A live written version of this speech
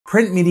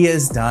Print media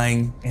is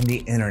dying and the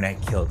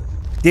internet killed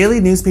it.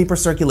 Daily newspaper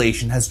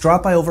circulation has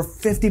dropped by over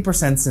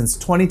 50% since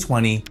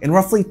 2020, and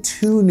roughly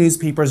 2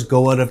 newspapers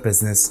go out of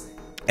business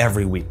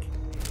every week.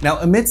 Now,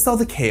 amidst all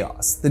the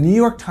chaos, the New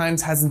York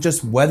Times hasn't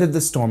just weathered the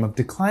storm of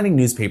declining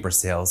newspaper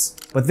sales,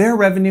 but their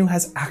revenue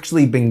has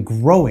actually been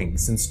growing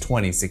since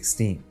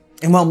 2016.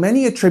 And while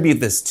many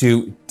attribute this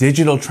to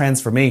digital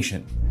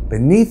transformation,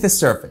 beneath the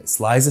surface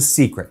lies a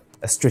secret,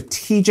 a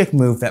strategic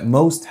move that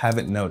most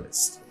haven't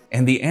noticed.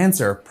 And the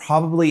answer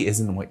probably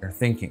isn't what you're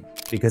thinking,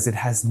 because it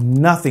has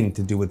nothing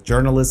to do with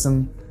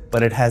journalism,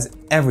 but it has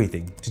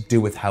everything to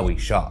do with how we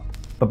shop.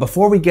 But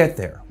before we get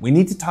there, we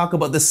need to talk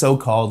about the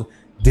so-called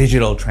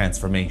digital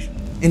transformation.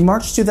 In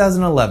March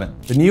 2011,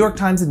 the New York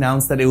Times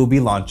announced that it would be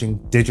launching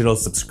digital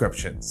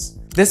subscriptions.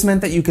 This meant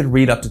that you could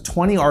read up to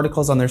 20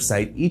 articles on their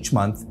site each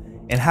month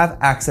and have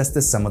access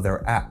to some of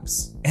their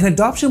apps. And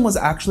adoption was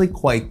actually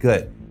quite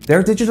good.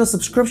 Their digital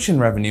subscription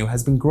revenue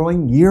has been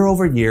growing year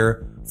over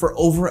year for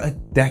over a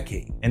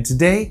decade, and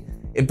today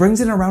it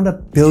brings in around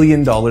 $1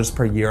 billion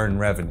per year in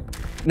revenue.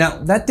 Now,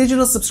 that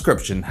digital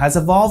subscription has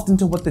evolved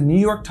into what the New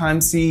York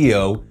Times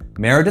CEO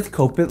Meredith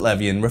Kopit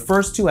Levien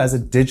refers to as a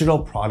digital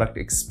product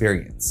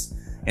experience.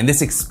 And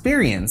this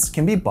experience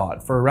can be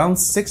bought for around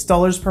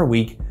 $6 per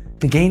week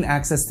to gain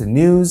access to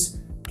news,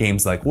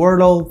 games like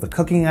Wordle, the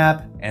cooking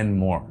app, and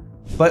more.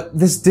 But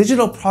this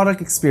digital product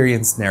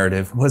experience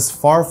narrative was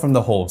far from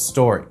the whole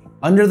story.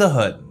 Under the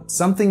hood,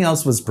 something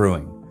else was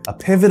brewing. A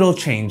pivotal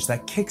change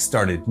that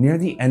kickstarted near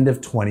the end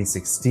of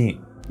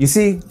 2016. You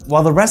see,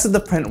 while the rest of the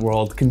print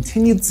world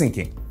continued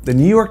sinking, the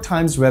New York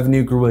Times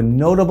revenue grew a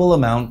notable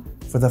amount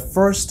for the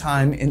first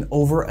time in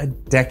over a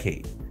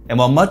decade. And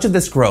while much of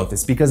this growth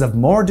is because of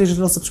more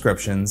digital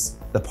subscriptions,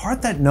 the part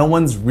that no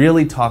one's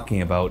really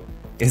talking about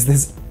is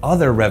this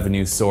other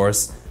revenue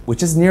source,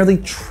 which has nearly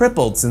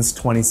tripled since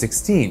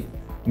 2016,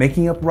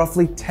 making up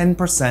roughly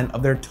 10%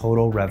 of their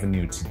total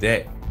revenue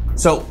today.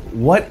 So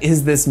what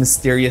is this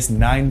mysterious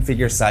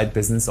 9-figure side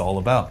business all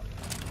about?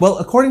 Well,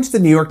 according to the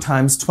New York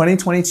Times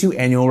 2022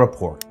 annual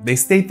report, they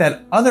state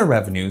that other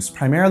revenues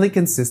primarily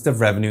consist of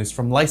revenues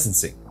from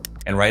licensing.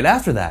 And right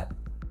after that,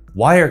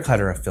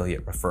 Wirecutter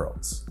affiliate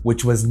referrals,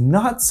 which was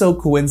not so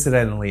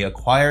coincidentally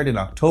acquired in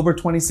October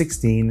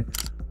 2016,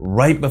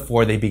 right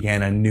before they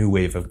began a new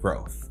wave of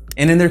growth.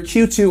 And in their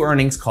Q2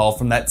 earnings call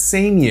from that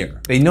same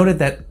year, they noted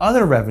that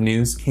other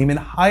revenues came in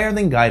higher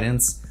than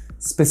guidance,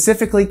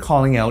 specifically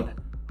calling out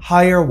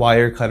higher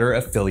Wirecutter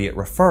affiliate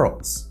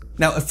referrals.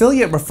 Now,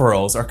 affiliate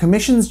referrals are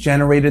commissions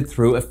generated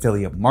through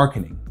affiliate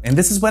marketing, and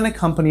this is when a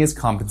company is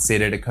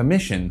compensated a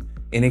commission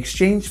in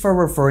exchange for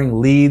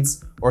referring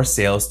leads or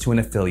sales to an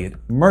affiliate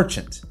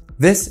merchant.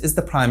 This is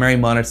the primary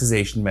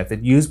monetization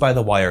method used by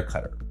the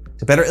Wirecutter.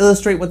 To better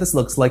illustrate what this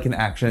looks like in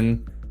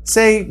action,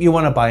 say you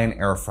want to buy an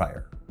air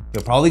fryer.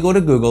 You'll probably go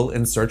to Google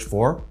and search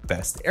for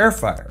best air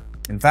fryer.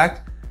 In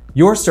fact,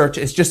 your search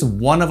is just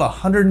one of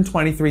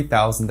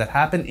 123,000 that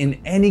happen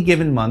in any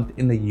given month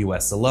in the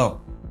US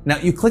alone. Now,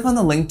 you click on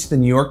the link to the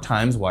New York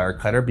Times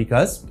Wirecutter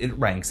because it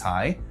ranks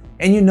high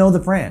and you know the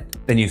brand.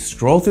 Then you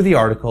scroll through the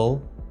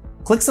article,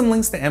 click some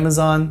links to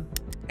Amazon,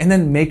 and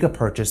then make a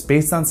purchase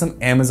based on some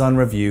Amazon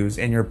reviews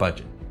and your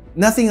budget.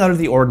 Nothing out of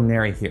the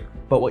ordinary here,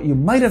 but what you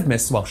might have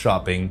missed while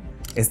shopping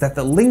is that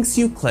the links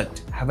you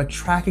clicked have a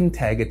tracking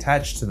tag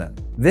attached to them.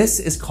 This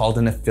is called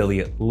an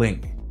affiliate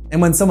link. And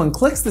when someone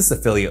clicks this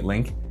affiliate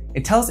link,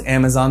 it tells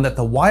Amazon that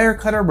the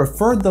Wirecutter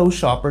referred those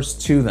shoppers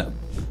to them.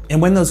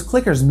 And when those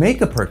clickers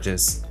make a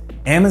purchase,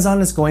 Amazon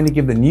is going to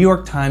give the New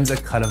York Times a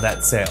cut of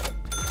that sale.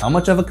 How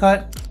much of a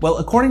cut? Well,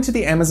 according to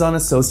the Amazon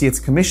Associates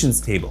commissions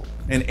table,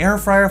 an air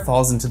fryer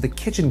falls into the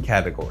kitchen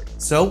category,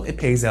 so it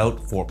pays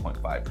out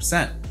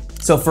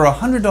 4.5%. So for a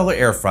 $100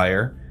 air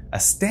fryer, a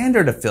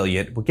standard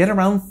affiliate will get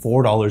around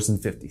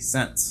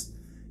 $4.50.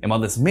 And while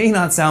this may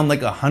not sound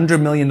like a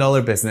 $100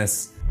 million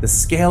business, the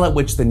scale at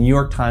which the New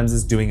York Times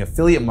is doing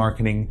affiliate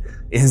marketing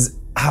is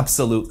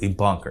absolutely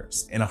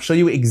bonkers. And I'll show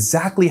you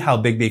exactly how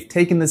big they've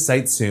taken this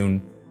site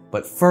soon.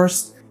 But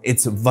first,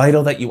 it's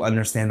vital that you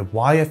understand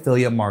why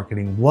affiliate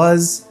marketing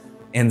was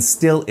and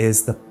still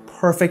is the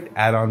perfect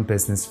add-on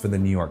business for the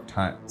New York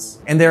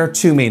Times. And there are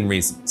 2 main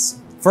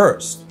reasons.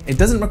 First, it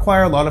doesn't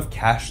require a lot of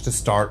cash to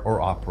start or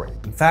operate.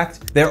 In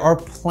fact, there are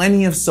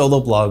plenty of solo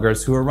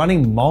bloggers who are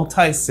running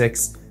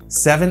multi-6,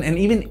 7, and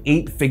even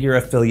 8-figure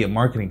affiliate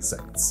marketing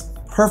sites.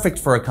 Perfect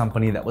for a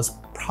company that was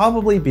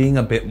probably being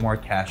a bit more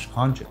cash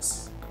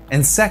conscious.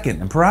 And second,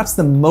 and perhaps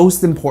the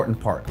most important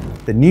part,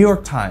 the New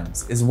York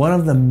Times is one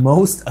of the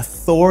most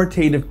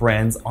authoritative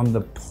brands on the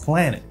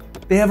planet.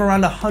 They have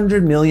around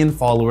 100 million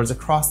followers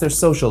across their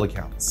social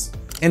accounts.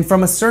 And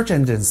from a search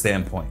engine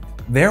standpoint,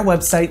 their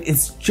website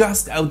is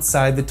just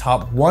outside the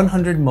top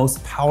 100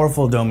 most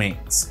powerful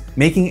domains,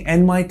 making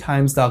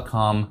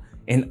nytimes.com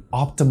an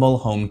optimal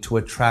home to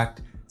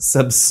attract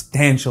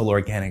substantial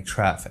organic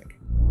traffic.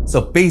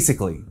 So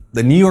basically,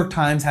 the New York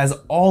Times has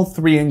all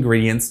 3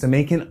 ingredients to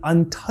make an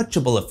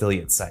untouchable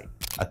affiliate site: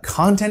 a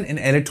content and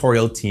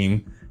editorial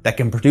team that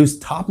can produce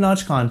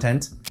top-notch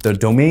content, the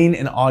domain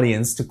and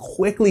audience to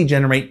quickly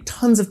generate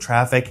tons of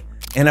traffic,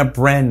 and a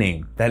brand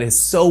name that is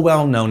so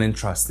well known and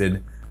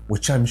trusted,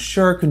 which I'm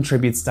sure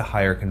contributes to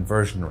higher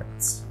conversion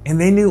rates. And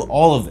they knew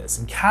all of this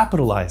and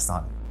capitalized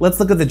on it. Let's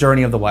look at the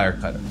journey of the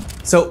Wirecutter.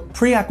 So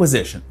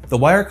pre-acquisition, the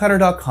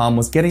Wirecutter.com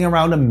was getting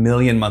around 1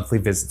 million monthly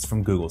visits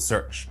from Google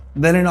search.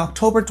 Then in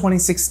October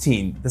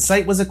 2016, the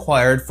site was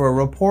acquired for a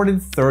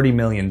reported $30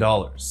 million.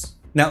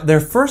 Now,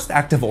 their first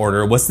active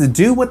order was to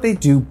do what they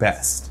do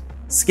best,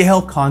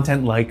 scale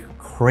content like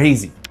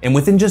crazy. And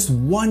within just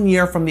 1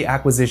 year from the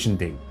acquisition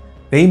date,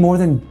 they more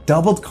than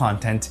doubled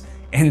content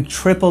and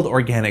tripled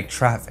organic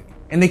traffic.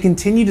 And they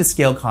continue to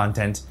scale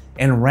content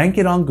and rank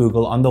it on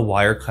Google on the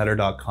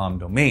Wirecutter.com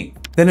domain.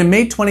 Then in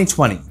May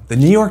 2020, the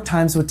New York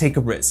Times would take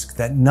a risk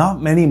that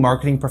not many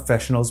marketing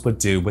professionals would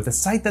do with a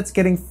site that's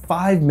getting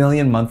 5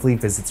 million monthly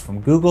visits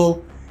from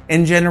Google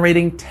and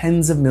generating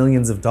tens of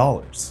millions of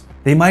dollars.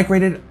 They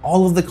migrated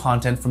all of the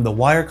content from the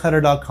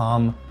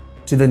Wirecutter.com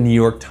to the New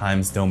York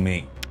Times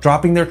domain,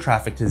 dropping their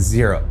traffic to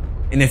zero.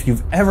 And if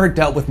you've ever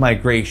dealt with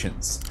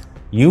migrations,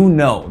 you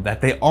know that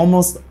they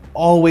almost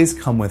always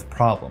come with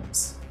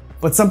problems.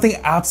 But something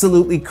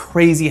absolutely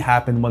crazy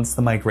happened once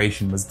the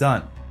migration was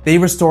done. They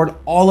restored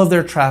all of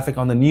their traffic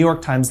on the New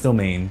York Times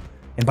domain,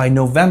 and by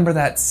November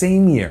that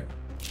same year,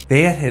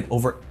 they had hit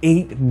over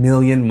 8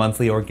 million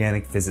monthly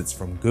organic visits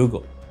from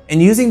Google.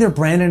 And using their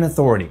brand and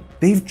authority,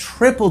 they've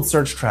tripled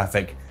search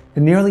traffic to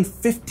nearly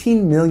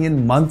 15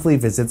 million monthly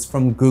visits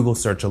from Google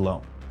search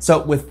alone.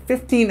 So with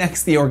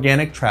 15x the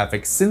organic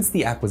traffic since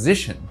the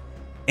acquisition,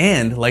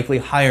 and likely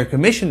higher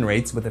commission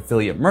rates with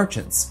affiliate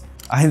merchants,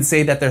 I'd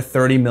say that their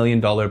 $30 million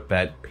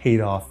bet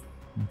paid off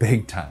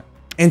big time.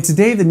 And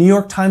today, the New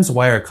York Times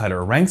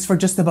Wirecutter ranks for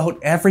just about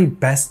every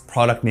best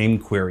product name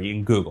query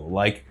in Google,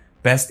 like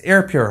best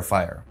air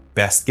purifier,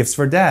 best gifts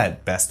for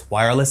dad, best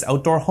wireless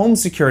outdoor home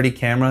security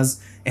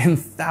cameras, and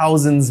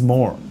thousands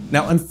more.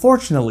 Now,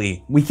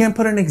 unfortunately, we can't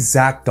put an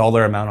exact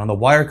dollar amount on the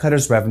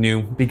Wirecutter's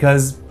revenue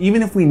because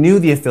even if we knew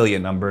the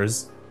affiliate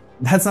numbers,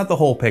 that's not the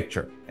whole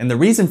picture. And the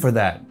reason for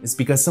that is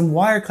because some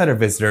Wirecutter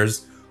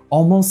visitors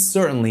almost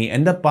certainly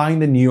end up buying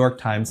the New York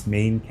Times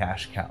main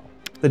cash cow,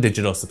 the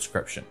digital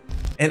subscription.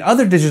 And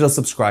other digital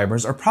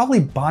subscribers are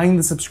probably buying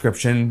the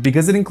subscription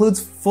because it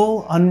includes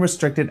full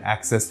unrestricted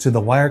access to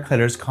the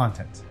Wirecutter's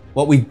content.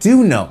 What we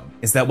do know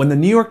is that when the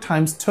New York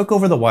Times took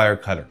over the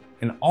Wirecutter,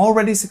 an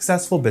already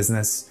successful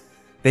business,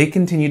 they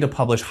continued to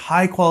publish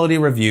high quality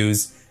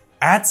reviews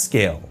at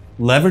scale,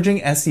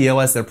 leveraging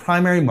SEO as their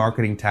primary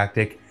marketing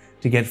tactic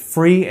to get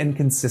free and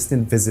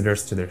consistent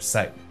visitors to their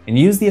site, and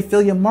use the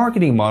affiliate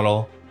marketing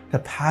model to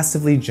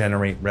passively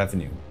generate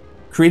revenue,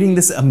 creating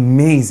this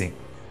amazing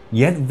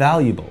yet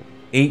valuable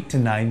 8 to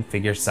 9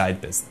 figure side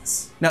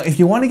business. Now, if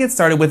you want to get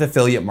started with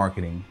affiliate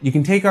marketing, you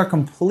can take our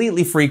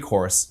completely free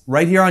course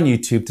right here on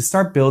YouTube to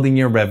start building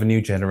your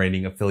revenue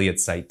generating affiliate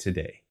site today.